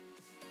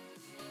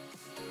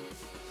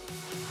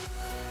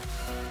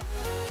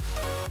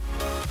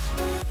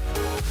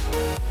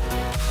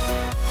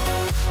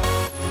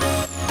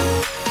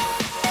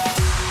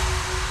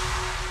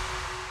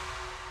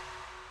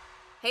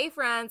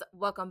friends,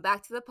 welcome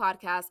back to the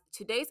podcast.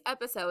 Today's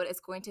episode is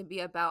going to be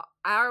about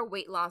our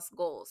weight loss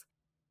goals.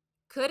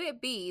 Could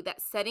it be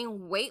that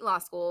setting weight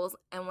loss goals,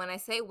 and when I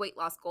say weight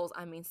loss goals,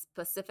 I mean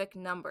specific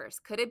numbers,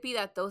 could it be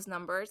that those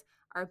numbers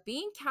are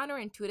being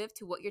counterintuitive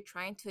to what you're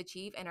trying to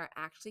achieve and are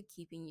actually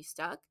keeping you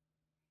stuck?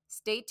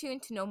 Stay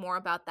tuned to know more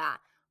about that.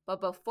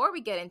 But before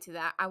we get into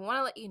that, I want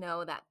to let you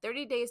know that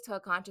 30 Days to a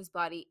Conscious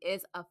Body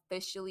is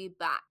officially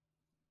back.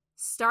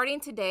 Starting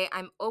today,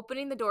 I'm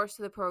opening the doors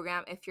to the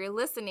program. If you're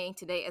listening,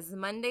 today is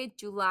Monday,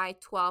 July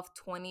 12th,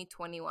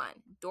 2021.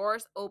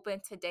 Doors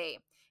open today.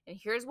 And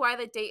here's why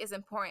the date is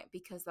important,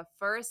 because the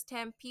first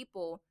 10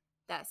 people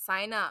that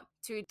sign up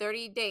to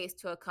 30 Days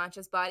to a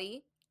Conscious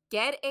Body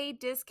get a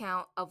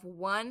discount of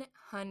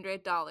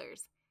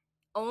 $100.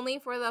 Only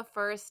for the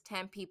first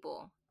 10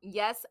 people.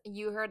 Yes,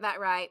 you heard that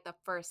right. The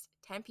first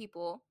 10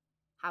 people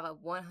have a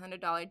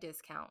 $100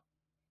 discount.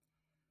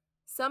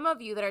 Some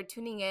of you that are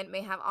tuning in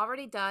may have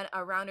already done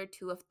a round or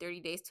two of 30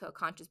 Days to a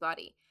Conscious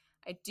Body.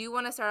 I do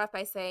want to start off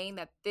by saying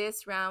that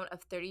this round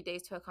of 30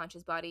 Days to a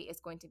Conscious Body is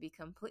going to be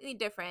completely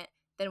different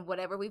than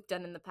whatever we've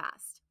done in the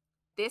past.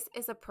 This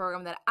is a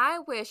program that I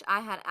wish I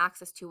had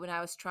access to when I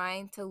was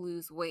trying to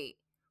lose weight,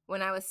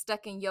 when I was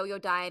stuck in yo-yo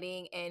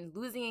dieting and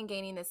losing and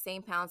gaining the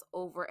same pounds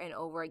over and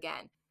over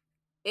again.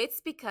 It's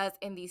because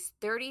in these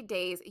 30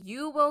 days,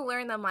 you will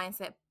learn the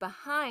mindset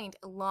behind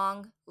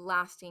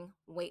long-lasting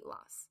weight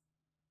loss.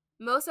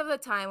 Most of the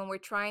time when we're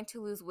trying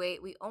to lose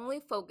weight, we only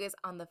focus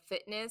on the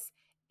fitness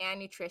and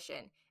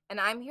nutrition. And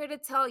I'm here to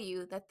tell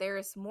you that there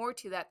is more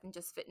to that than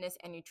just fitness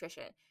and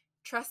nutrition.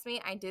 Trust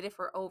me, I did it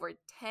for over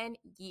 10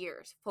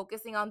 years.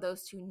 Focusing on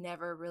those two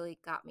never really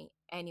got me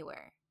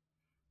anywhere.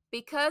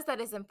 Because that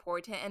is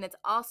important and it's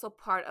also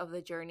part of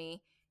the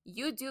journey,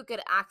 you do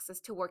get access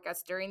to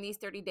workouts during these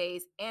 30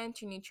 days and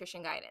to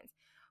nutrition guidance.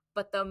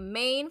 But the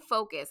main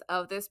focus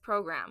of this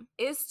program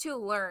is to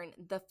learn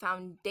the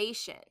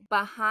foundation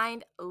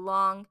behind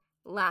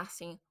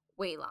long-lasting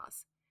weight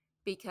loss.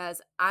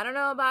 Because I don't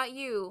know about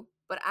you,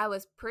 but I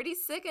was pretty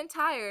sick and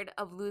tired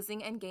of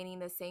losing and gaining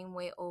the same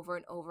weight over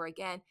and over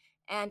again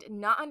and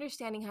not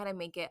understanding how to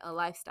make it a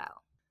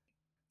lifestyle.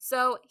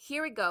 So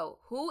here we go.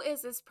 Who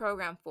is this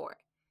program for?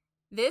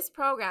 This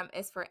program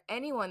is for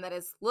anyone that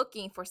is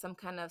looking for some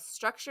kind of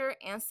structure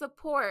and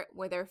support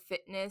with their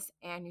fitness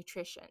and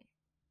nutrition.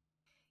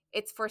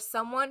 It's for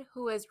someone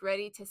who is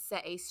ready to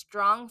set a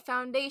strong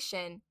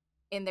foundation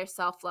in their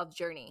self-love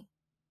journey.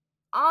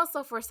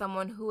 Also for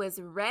someone who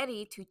is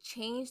ready to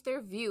change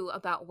their view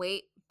about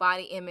weight,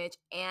 body image,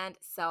 and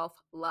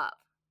self-love.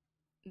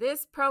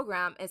 This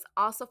program is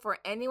also for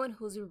anyone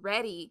who's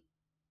ready,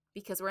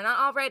 because we're not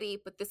all ready,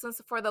 but this one's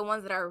for the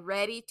ones that are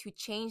ready to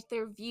change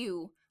their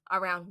view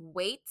around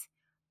weight,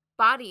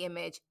 body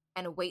image,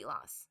 and weight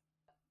loss.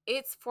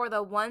 It's for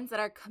the ones that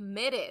are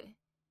committed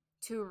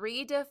to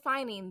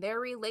redefining their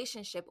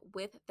relationship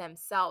with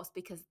themselves,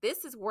 because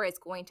this is where it's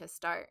going to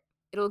start.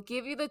 It'll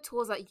give you the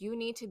tools that you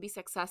need to be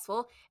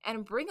successful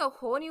and bring a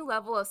whole new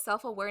level of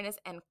self-awareness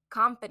and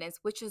confidence,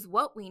 which is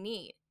what we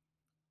need.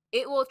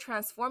 It will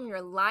transform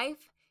your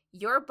life,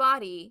 your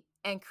body,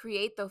 and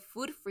create the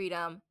food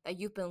freedom that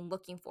you've been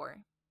looking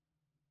for.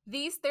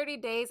 These 30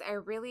 days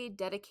are really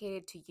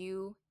dedicated to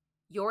you,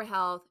 your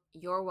health,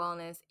 your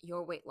wellness,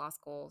 your weight loss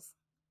goals.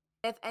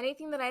 If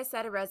anything that I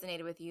said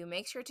resonated with you,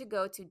 make sure to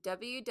go to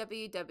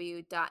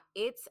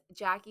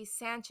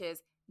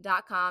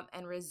www.itsjackiesanchez.com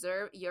and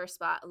reserve your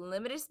spot.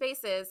 Limited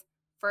spaces.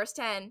 First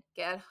 10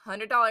 get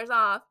 $100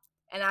 off,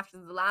 and after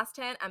the last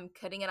 10, I'm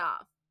cutting it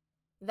off.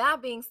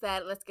 That being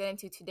said, let's get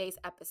into today's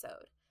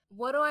episode.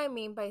 What do I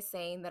mean by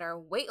saying that our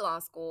weight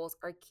loss goals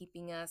are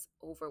keeping us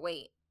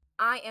overweight?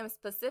 I am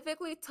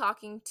specifically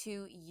talking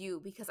to you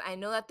because I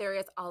know that there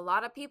is a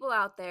lot of people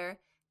out there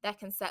that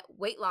can set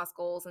weight loss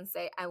goals and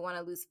say, I want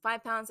to lose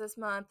 5 pounds this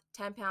month,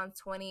 10 pounds,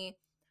 20,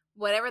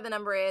 whatever the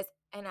number is,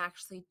 and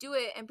actually do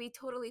it and be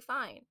totally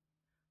fine.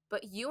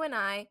 But you and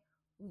I,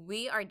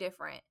 we are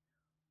different.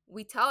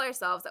 We tell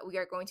ourselves that we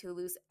are going to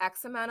lose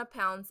X amount of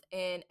pounds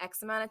in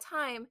X amount of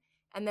time,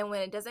 and then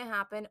when it doesn't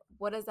happen,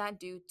 what does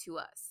that do to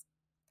us?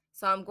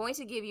 So I'm going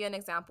to give you an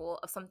example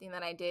of something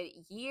that I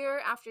did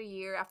year after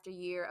year after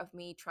year of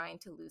me trying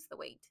to lose the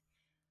weight.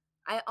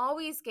 I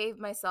always gave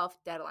myself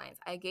deadlines.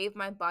 I gave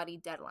my body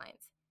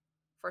deadlines.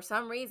 For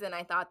some reason,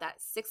 I thought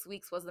that 6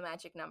 weeks was the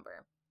magic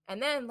number.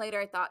 And then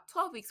later I thought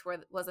 12 weeks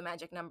was a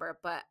magic number,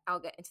 but I'll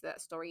get into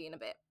that story in a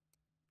bit.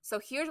 So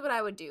here's what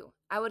I would do.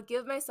 I would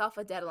give myself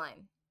a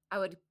deadline. I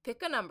would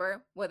pick a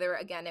number, whether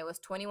again it was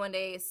 21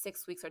 days,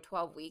 6 weeks, or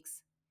 12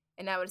 weeks,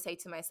 and I would say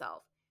to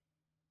myself,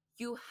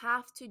 you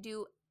have to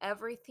do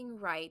everything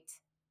right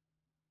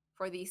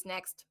for these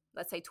next,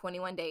 let's say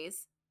 21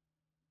 days,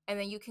 and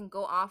then you can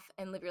go off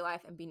and live your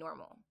life and be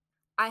normal.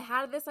 I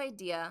had this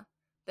idea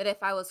that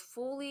if I was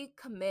fully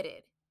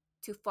committed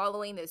to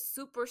following this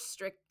super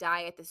strict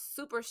diet, this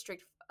super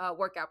strict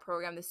workout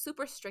program, this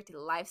super strict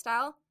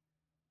lifestyle,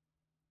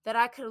 that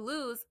I could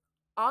lose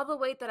all the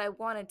weight that I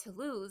wanted to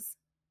lose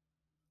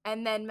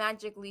and then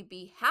magically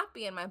be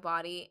happy in my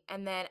body.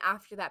 And then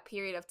after that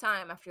period of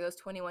time, after those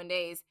 21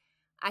 days,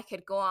 I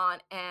could go on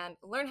and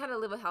learn how to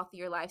live a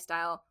healthier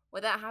lifestyle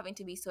without having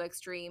to be so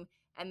extreme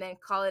and then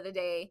call it a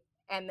day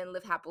and then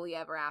live happily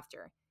ever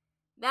after.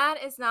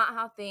 That is not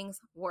how things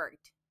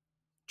worked.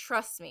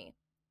 Trust me.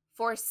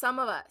 For some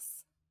of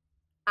us,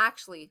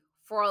 actually,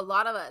 for a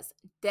lot of us,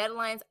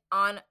 deadlines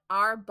on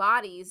our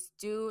bodies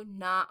do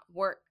not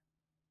work.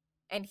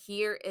 And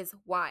here is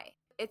why.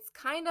 It's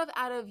kind of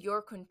out of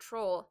your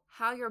control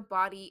how your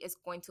body is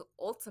going to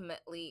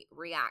ultimately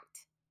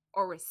react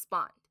or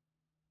respond.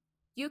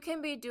 You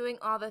can be doing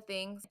all the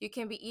things, you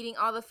can be eating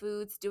all the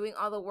foods, doing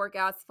all the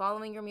workouts,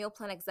 following your meal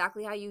plan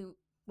exactly how you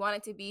want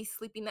it to be,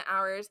 sleeping the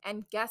hours,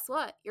 and guess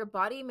what? Your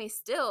body may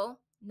still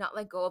not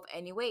let go of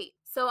any weight.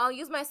 So I'll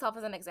use myself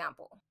as an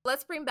example.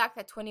 Let's bring back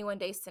that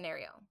 21-day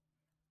scenario.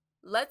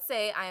 Let's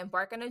say I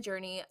embark on a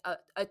journey,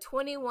 a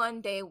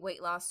 21-day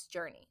weight loss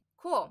journey.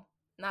 Cool,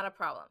 not a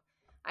problem.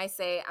 I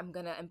say I'm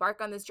going to embark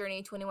on this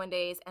journey 21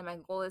 days and my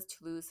goal is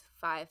to lose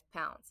 5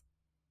 pounds.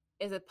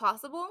 Is it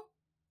possible?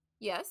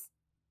 Yes.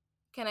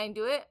 Can I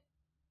do it?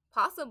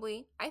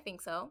 Possibly. I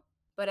think so.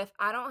 But if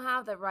I don't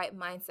have the right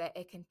mindset,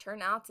 it can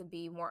turn out to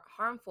be more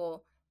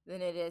harmful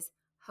than it is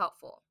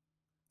helpful.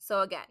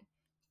 So again,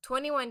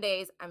 21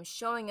 days, I'm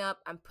showing up,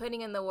 I'm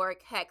putting in the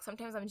work. Heck,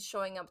 sometimes I'm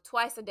showing up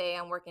twice a day,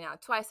 I'm working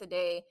out twice a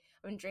day,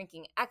 I'm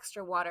drinking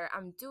extra water,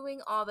 I'm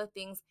doing all the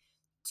things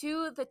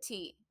to the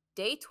T.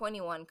 Day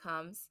 21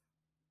 comes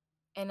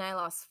and I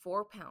lost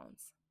 4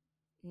 pounds,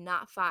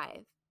 not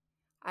 5.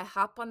 I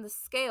hop on the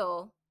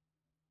scale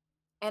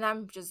and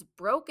I'm just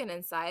broken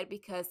inside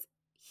because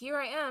here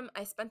I am.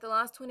 I spent the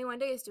last 21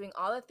 days doing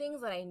all the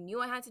things that I knew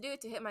I had to do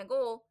to hit my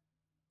goal,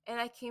 and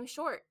I came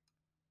short.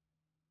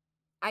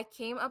 I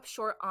came up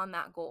short on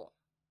that goal.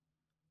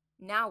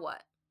 Now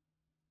what?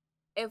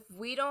 If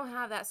we don't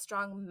have that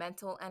strong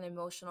mental and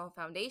emotional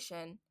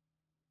foundation,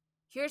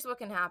 here's what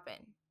can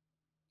happen.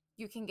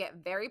 You can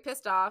get very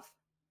pissed off.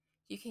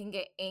 You can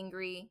get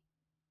angry.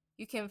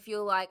 You can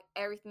feel like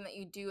everything that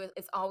you do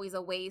is always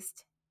a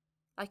waste,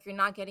 like you're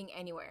not getting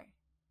anywhere.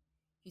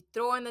 You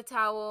throw in the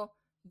towel,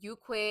 you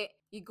quit,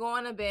 you go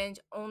on a binge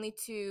only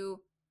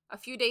to a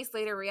few days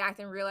later react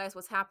and realize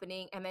what's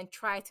happening and then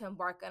try to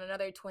embark on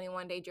another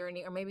 21-day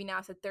journey, or maybe now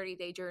it's a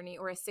 30-day journey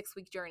or a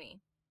 6-week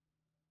journey.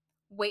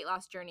 Weight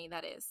loss journey,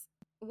 that is.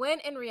 When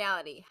in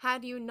reality,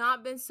 had you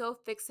not been so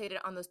fixated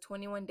on those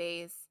 21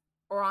 days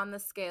or on the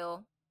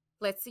scale,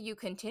 let's say you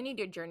continued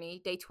your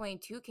journey, day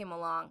 22 came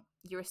along,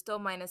 you were still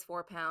minus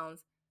 4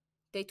 pounds,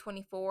 day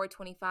 24,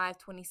 25,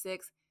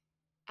 26,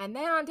 and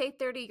then on day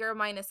 30, you're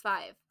minus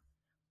 5.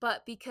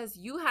 But because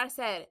you had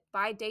said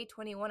by day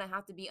 21, I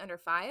have to be under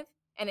 5,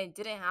 and it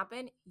didn't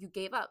happen, you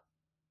gave up.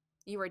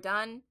 You were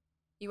done.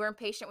 You weren't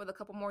patient with a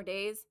couple more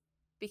days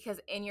because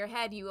in your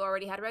head, you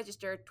already had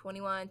registered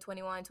 21,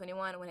 21,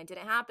 21. When it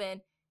didn't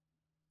happen,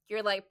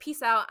 you're like,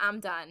 peace out,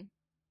 I'm done.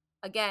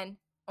 Again,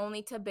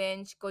 only to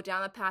binge, go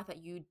down the path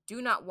that you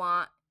do not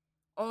want,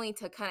 only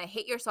to kind of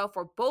hate yourself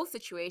for both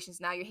situations.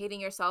 Now you're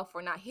hating yourself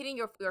for not hitting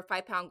your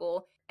 5-pound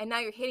goal, and now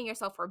you're hating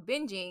yourself for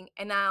binging,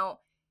 and now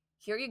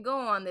here you go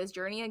on this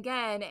journey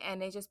again,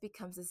 and it just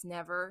becomes this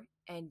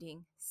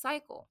never-ending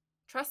cycle.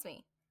 Trust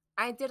me,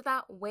 I did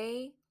that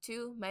way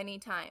too many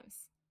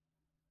times.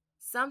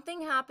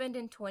 Something happened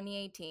in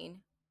 2018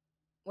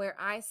 where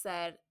I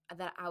said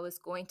that I was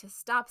going to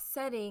stop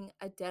setting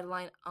a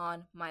deadline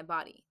on my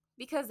body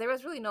because there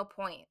was really no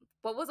point.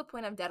 What was the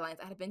point of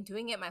deadlines? I had been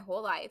doing it my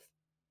whole life.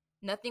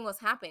 Nothing was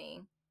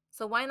happening.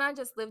 So why not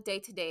just live day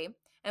to day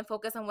and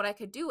focus on what I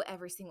could do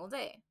every single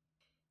day?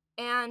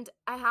 And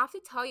I have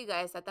to tell you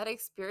guys that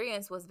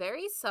experience was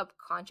very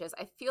subconscious.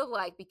 I feel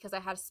like because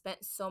I had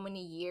spent so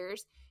many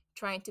years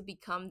trying to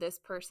become this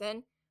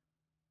person,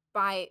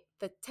 by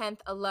the 10th,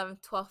 11th,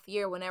 12th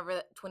year, whenever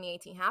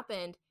 2018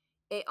 happened,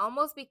 it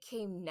almost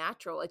became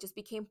natural. It just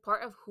became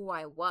part of who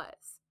I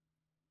was.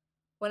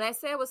 When I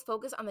say I was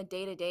focused on the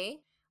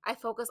day-to-day, I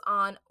focus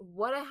on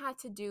what I had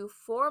to do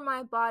for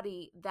my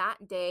body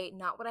that day,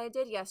 not what I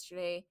did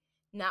yesterday,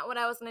 not what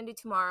I was going to do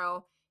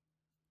tomorrow.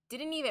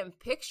 Didn't even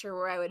picture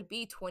where I would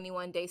be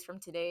 21 days from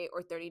today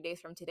or 30 days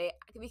from today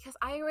because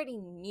I already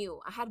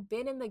knew. I had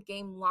been in the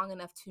game long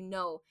enough to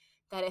know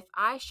that if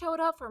I showed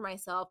up for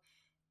myself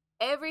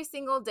every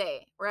single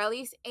day, or at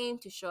least aim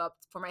to show up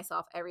for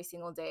myself every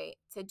single day,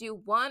 to do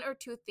 1 or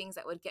 2 things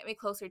that would get me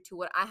closer to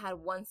what I had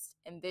once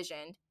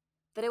envisioned,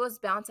 that it was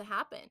bound to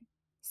happen.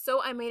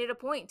 So I made it a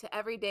point to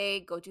every day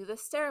go do the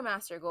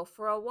Stairmaster, go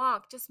for a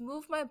walk, just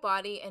move my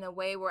body in a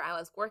way where I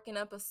was working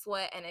up a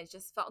sweat and it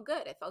just felt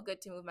good. It felt good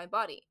to move my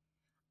body.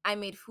 I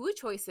made food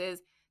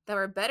choices that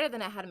were better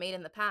than I had made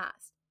in the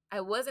past. I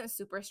wasn't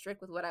super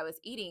strict with what I was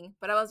eating,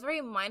 but I was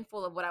very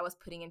mindful of what I was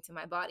putting into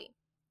my body.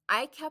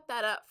 I kept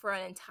that up for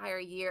an entire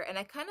year, and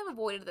I kind of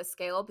avoided the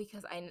scale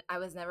because I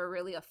was never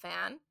really a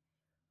fan.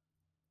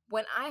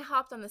 When I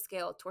hopped on the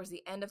scale towards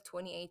the end of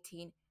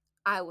 2018,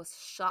 I was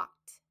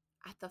shocked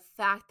at the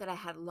fact that I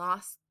had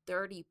lost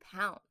 30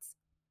 pounds.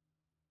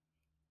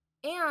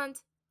 And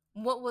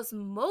what was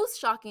most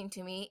shocking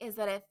to me is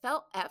that it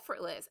felt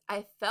effortless.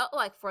 I felt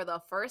like for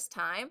the first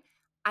time,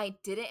 I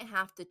didn't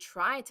have to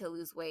try to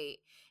lose weight.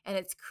 And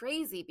it's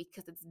crazy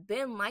because it's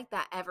been like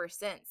that ever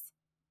since.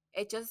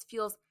 It just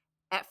feels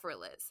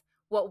effortless.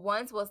 What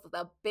once was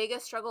the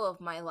biggest struggle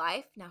of my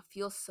life now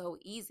feels so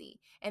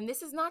easy. And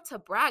this is not to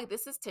brag,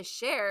 this is to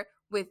share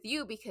with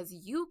you because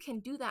you can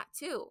do that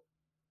too.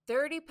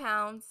 30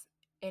 pounds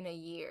in a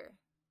year,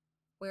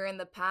 where in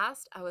the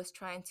past I was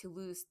trying to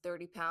lose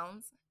 30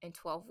 pounds in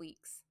 12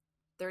 weeks,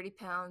 30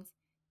 pounds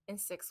in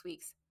 6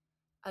 weeks.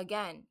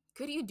 Again,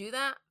 could you do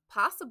that?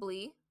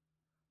 Possibly.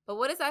 But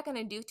what is that going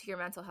to do to your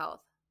mental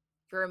health,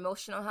 your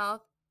emotional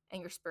health,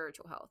 and your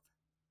spiritual health?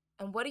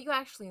 And what are you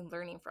actually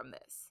learning from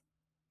this?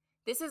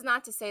 This is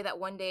not to say that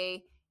one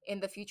day in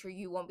the future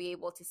you won't be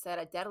able to set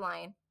a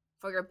deadline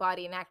for your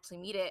body and actually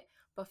meet it.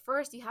 But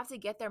first, you have to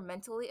get there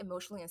mentally,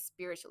 emotionally, and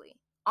spiritually.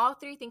 All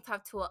three things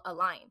have to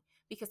align.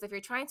 Because if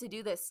you're trying to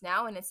do this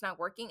now and it's not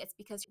working, it's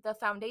because the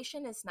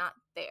foundation is not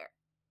there.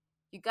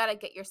 You got to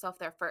get yourself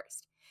there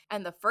first.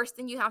 And the first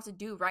thing you have to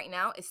do right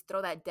now is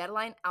throw that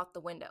deadline out the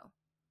window.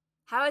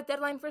 Have a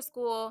deadline for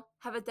school,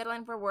 have a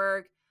deadline for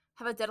work,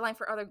 have a deadline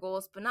for other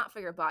goals, but not for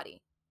your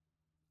body.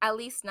 At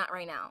least not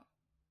right now.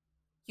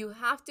 You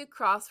have to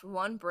cross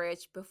one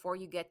bridge before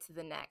you get to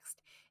the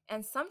next.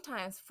 And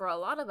sometimes for a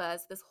lot of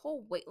us, this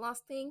whole weight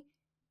loss thing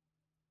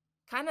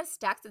kind of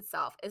stacks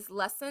itself. It's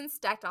lessons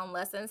stacked on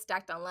lessons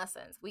stacked on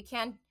lessons.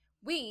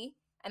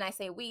 And I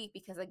say we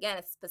because again,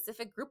 it's a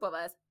specific group of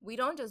us. We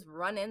don't just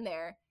run in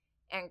there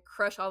and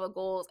crush all the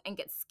goals and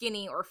get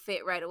skinny or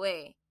fit right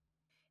away.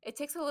 It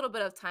takes a little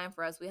bit of time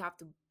for us. We have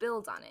to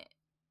build on it.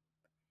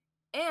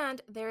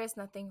 And there is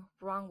nothing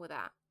wrong with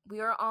that. We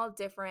are all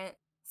different.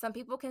 Some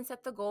people can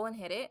set the goal and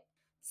hit it.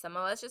 Some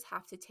of us just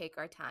have to take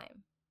our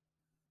time.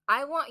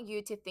 I want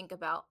you to think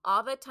about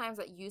all the times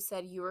that you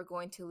said you were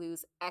going to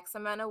lose X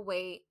amount of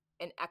weight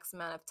in X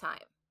amount of time.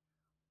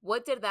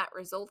 What did that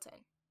result in?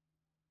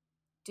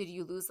 Did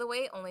you lose the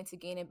weight only to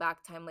gain it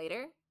back time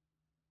later?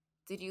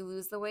 Did you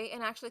lose the weight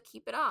and actually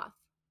keep it off?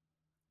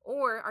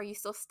 Or are you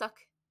still stuck?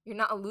 You're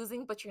not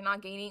losing, but you're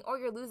not gaining, or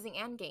you're losing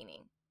and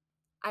gaining.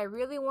 I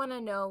really want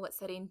to know what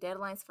setting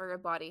deadlines for your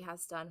body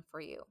has done for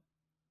you.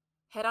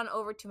 Head on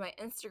over to my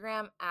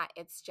Instagram at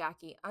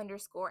itsjackie_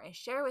 and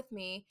share with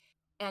me.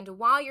 And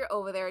while you're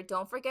over there,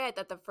 don't forget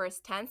that the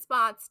first 10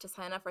 spots to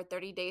sign up for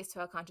 30 Days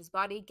to a Conscious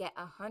Body get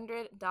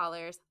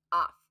 $100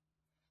 off.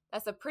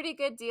 That's a pretty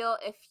good deal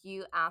if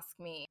you ask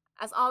me.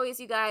 As always,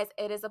 you guys,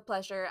 it is a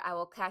pleasure. I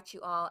will catch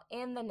you all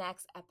in the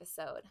next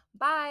episode.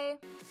 Bye!